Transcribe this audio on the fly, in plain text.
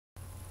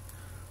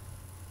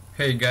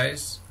Hey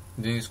guys,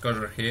 Denis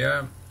Kozer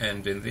here,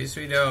 and in this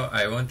video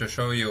I want to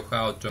show you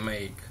how to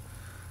make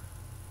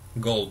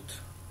gold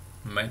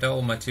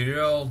metal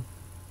material,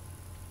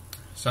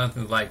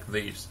 something like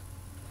this.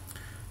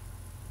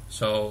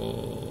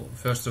 So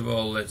first of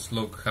all, let's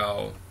look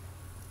how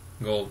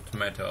gold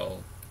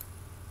metal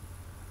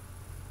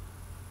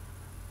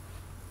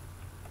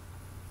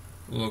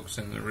looks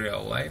in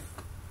real life.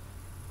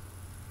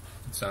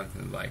 It's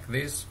something like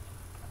this.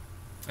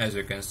 As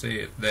you can see,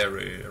 it's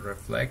very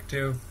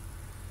reflective,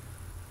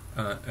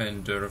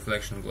 and the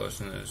reflection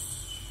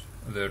glossiness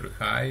very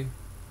high.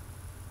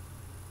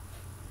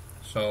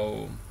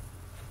 So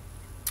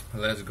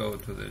let's go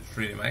to the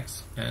 3D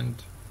Max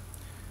and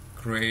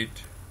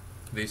create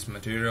this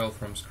material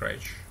from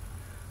scratch.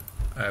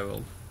 I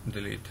will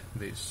delete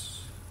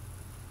this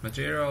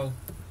material,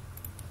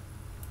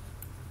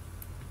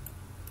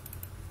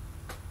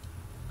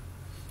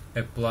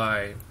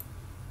 apply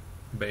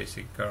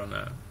basic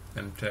Corona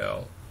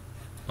MTL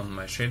on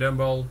my shader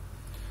ball.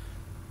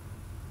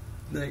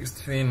 Next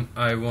thing,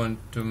 I want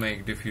to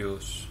make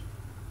diffuse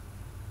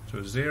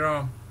to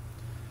 0.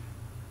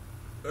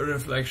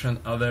 Reflection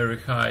are very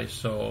high,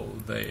 so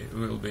they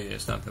will be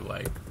something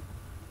like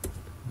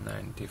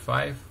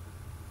 95.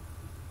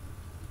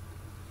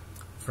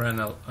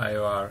 Fresnel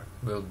IOR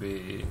will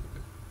be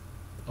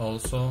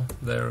also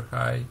very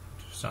high,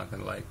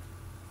 something like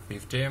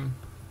 50.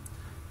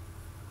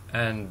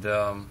 And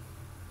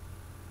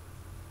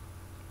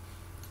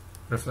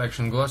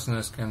reflection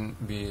glossiness can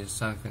be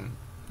something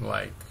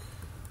like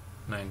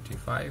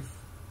 95,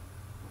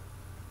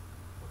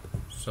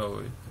 so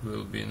it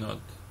will be not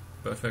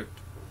perfect.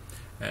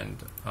 And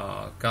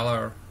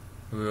color,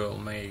 we will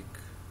make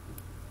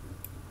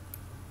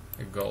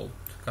a gold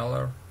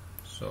color,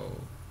 so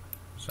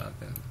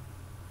something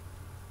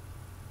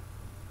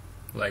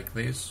like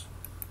this.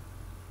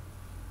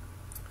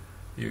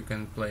 You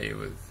can play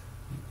with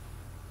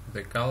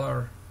the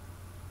color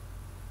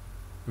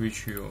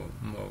which you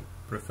more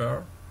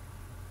prefer,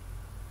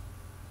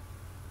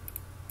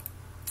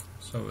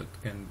 so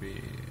it can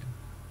be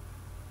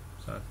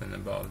something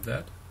about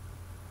that.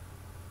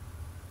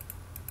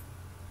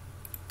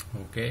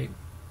 Okay,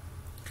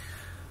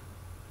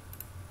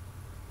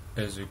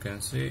 as you can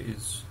see,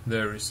 it's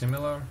very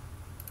similar.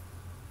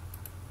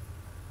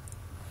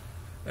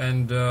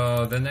 And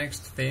the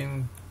next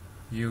thing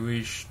you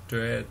wish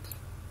to add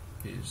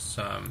is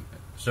some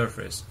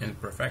surface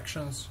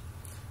imperfections.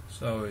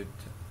 So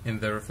in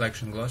the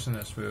reflection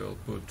glossiness we will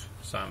put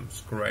some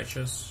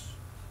scratches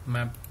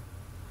map,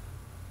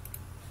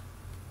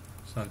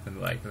 something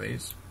like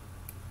this.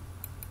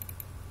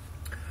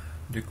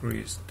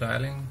 Decrease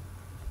tiling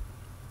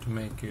to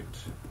make it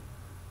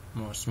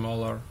more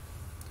smaller,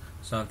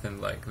 something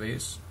like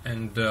this.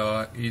 And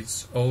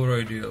it's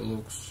already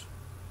looks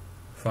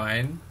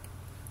fine.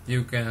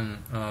 You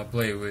can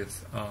play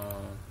with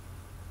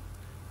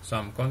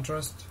some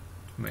contrast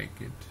to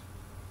make it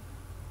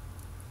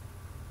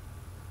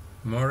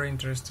more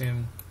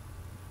interesting.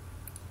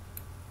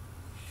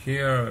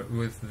 Here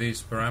with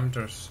these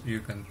parameters you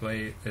can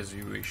play as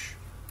you wish.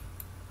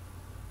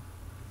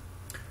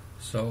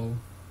 So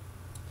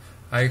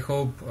I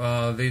hope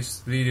this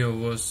video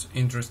was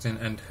interesting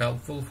and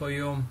helpful for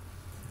you.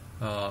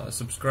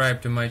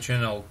 Subscribe to my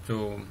channel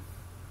to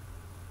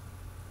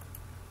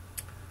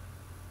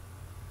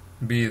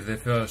be the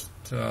first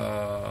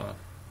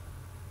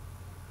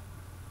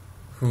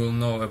who will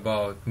know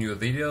about new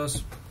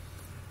videos.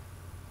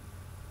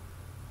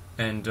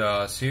 And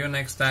see you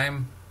next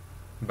time.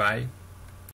 Bye.